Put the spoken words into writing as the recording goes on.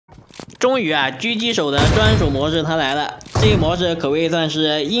终于啊，狙击手的专属模式它来了。这个模式可谓算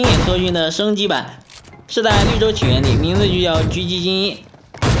是鹰眼特训的升级版，是在绿洲起源里，名字就叫狙击精英。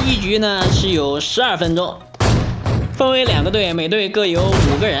一局呢是有12分钟，分为2个队，每队各有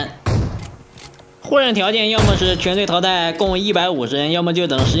5个人。获胜条件要么是全队淘汰共150人，要么就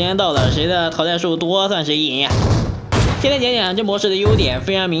等时间到了，谁的淘汰数多算谁赢。先来讲讲这模式的优点，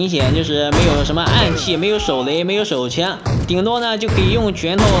非常明显，就是没有什么暗器，没有手雷，没有手枪，顶多呢就可以用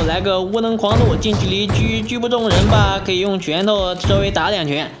拳头来个无能狂怒，近距离狙不中人吧，可以用拳头稍微打2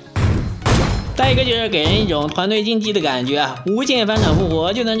拳。再一个就是给人一种团队竞技的感觉啊，无限返场复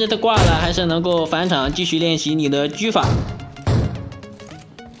活，就算这他挂了，还是能够返场继续练习你的狙法。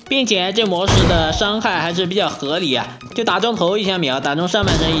并且这模式的伤害还是比较合理啊，就打中头1枪秒，打中上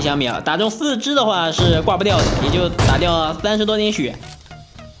半身1枪秒，打中4肢的话是挂不掉的，也就打掉30多点血。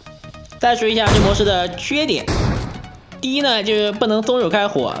再说一下这模式的缺点，第一呢就是不能松手开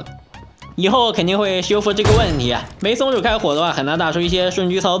火，以后肯定会修复这个问题啊，没松手开火的话很难打出一些顺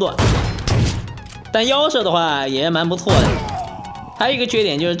狙操作。但腰射的话也蛮不错的。还有一个缺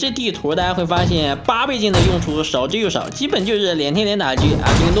点就是这地图大家会发现8倍镜的用处少之又少，基本就是连天连打狙啊，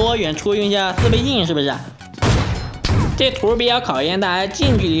顶多远处用一下4倍镜，是不是？这图比较考验大家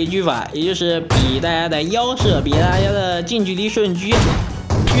近距离狙法，也就是比大家的腰射，比大家的近距离顺狙，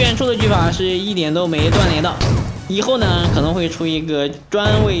远处的狙法是一点都没锻炼到。以后呢可能会出一个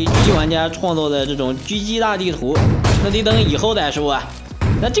专为狙击玩家创作的这种狙击大地图，那得等以后再说啊。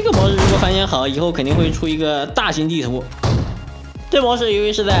那这个模式如果反响好，以后肯定会出一个大型地图。这模式由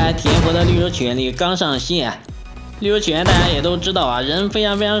于是在体验服的绿洲起源里刚上线，绿洲起源大家也都知道啊，人非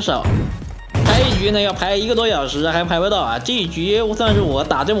常少，排一局呢要排1个多小时还排不到啊。这一局算是我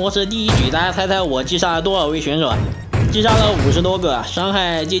打这模式第1局，大家猜猜我击杀了多少位选手啊？击杀了50多个，伤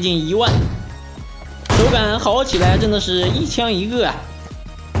害接近1万，手感好起来真的是一枪一个啊。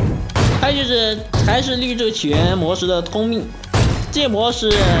还有就是还是绿洲起源模式的通病，这模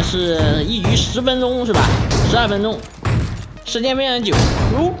式是1局10分钟是吧？12分钟。时间非常久，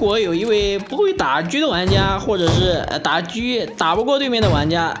如果有一位不会打狙的玩家，或者是打狙打不过对面的玩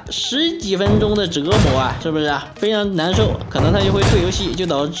家，10几分钟的折磨啊，是不是啊？非常难受，可能他就会退游戏，就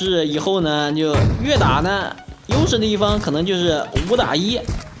导致以后呢就越打呢，优势的一方可能就是5打1、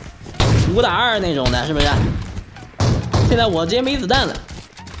5打2那种的，是不是？现在我直接没子弹了，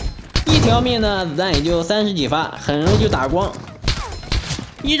一条命呢子弹也就30几发，很容易就打光。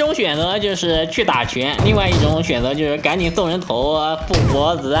一种选择就是去打拳，另外一种选择就是赶紧送人头复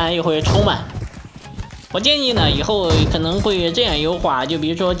活，子弹又会充满。我建议呢以后可能会这样优化，就比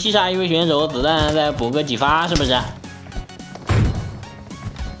如说击杀一位选手，子弹再补个几发，是不是？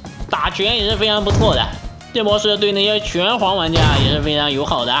打拳也是非常不错的，这模式对那些拳皇玩家也是非常友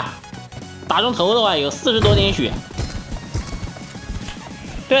好的啊。打中头的话有40多点血。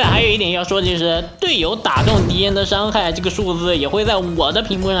对了，还有一点要说的就是队友打中敌人的伤害，这个数字也会在我的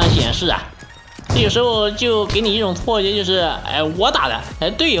屏幕上显示啊。这有时候就给你一种错觉，就是我打的，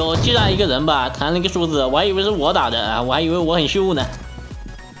队友击杀一个人吧，弹了一个数字，我还以为是我打的啊，我还以为我很秀呢。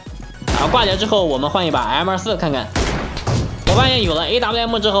挂掉之后我们换一把 M24 看看。我发现有了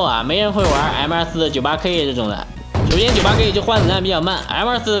AWM 之后啊，没人会玩 M24 98K 这种的。首先 98K 就换子弹比较慢，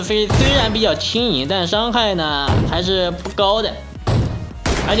 M24 虽然比较轻盈，但伤害呢还是不高的。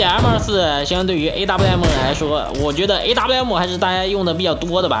而且 M24 相对于 AWM 来说，我觉得 AWM 还是大家用的比较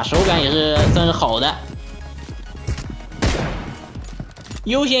多的吧，手感也是算是好的。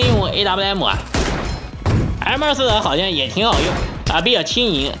优先用 AWM 啊 ，M24 好像也挺好用啊，比较轻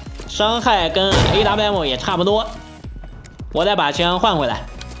盈，伤害跟 AWM 也差不多。我再把枪换回来。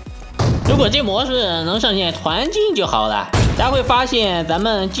如果这模式能上线团竞就好了。大家会发现咱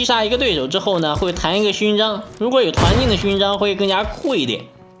们击杀一个对手之后呢，会弹一个勋章，如果有团竞的勋章会更加酷一点。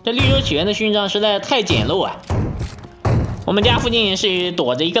这绿洲起源的勋章实在太简陋啊。我们家附近是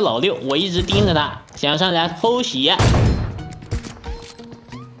躲着一个老六，我一直盯着他，想上来偷袭。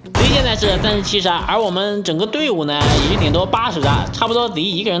Ziyi现在是37杀，而我们整个队伍呢也就顶多80杀，差不多Ziyi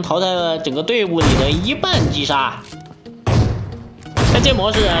一个人淘汰了整个队伍里的1半击杀。但这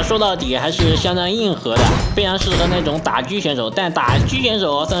模式说到底还是相当硬核的，非常适合那种打狙选手，但打狙选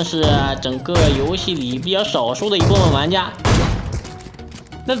手算是整个游戏里比较少数的一部分玩家。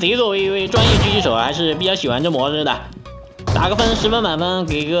那Ziyi作为一位专业狙击手还是比较喜欢这模式的，打个分10分满分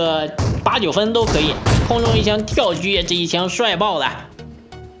给个8、9分都可以。空中一枪跳狙，这一枪帅爆了。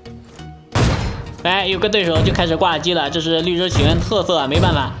有个对手就开始挂机了，这是绿洲起源特色，没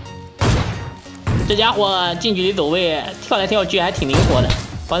办法。这家伙近距离走位跳来跳去还挺灵活的，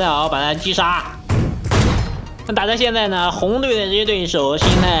防太好把他击杀。那打到现在呢，红队的这些对手心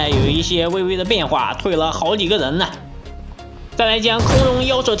态有一些微微的变化，退了好几个人呢。再来将空中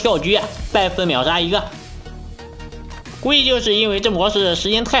腰射跳狙再次秒杀一个。估计就是因为这模式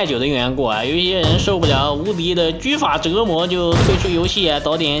时间太久的缘故啊，有一些人受不了无敌的狙法折磨，就退出游戏，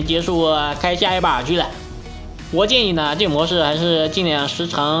早点结束开下一把去了。我建议呢，这模式还是尽量时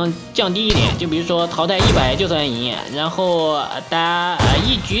长降低一点，就比如说淘汰100就算赢，然后大家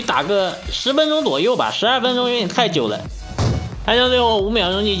一局打个10分钟左右吧，12分钟有点太久了。还剩最后5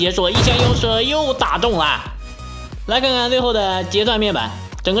秒钟就结束，一枪腰射又打中了。来看看最后的结算面板，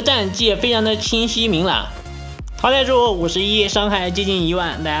整个战绩非常的清晰明朗。淘汰数51，伤害接近1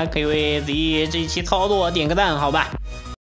万，大家可以为Ziyi这一期操作点个赞，好吧？